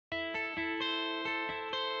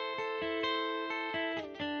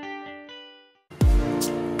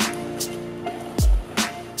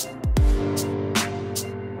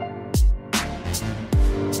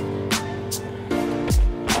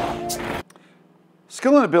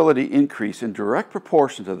Skill and ability increase in direct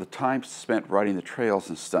proportion to the time spent riding the trails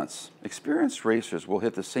and stunts. Experienced racers will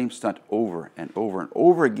hit the same stunt over and over and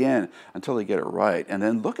over again until they get it right, and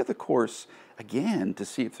then look at the course again to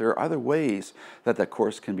see if there are other ways that that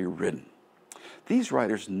course can be ridden. These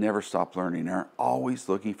riders never stop learning and are always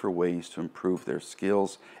looking for ways to improve their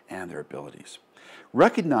skills and their abilities.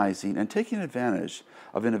 Recognizing and taking advantage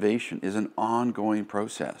of innovation is an ongoing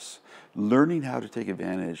process. Learning how to take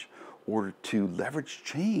advantage or to leverage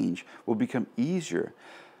change will become easier,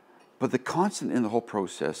 but the constant in the whole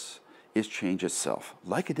process is change itself.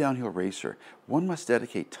 Like a downhill racer, one must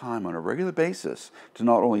dedicate time on a regular basis to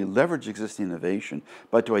not only leverage existing innovation,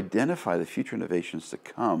 but to identify the future innovations to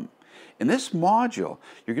come. In this module,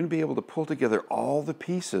 you're going to be able to pull together all the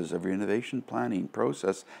pieces of your innovation planning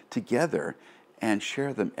process together and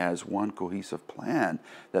share them as one cohesive plan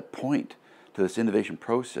that point to this innovation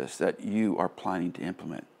process that you are planning to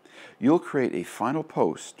implement. You'll create a final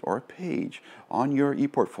post or a page on your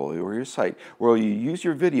ePortfolio or your site where you use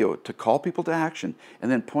your video to call people to action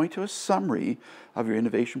and then point to a summary of your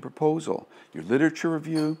innovation proposal, your literature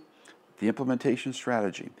review, the implementation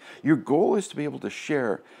strategy. Your goal is to be able to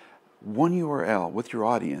share one URL with your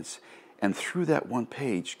audience, and through that one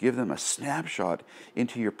page, give them a snapshot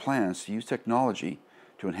into your plans to use technology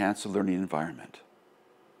to enhance the learning environment.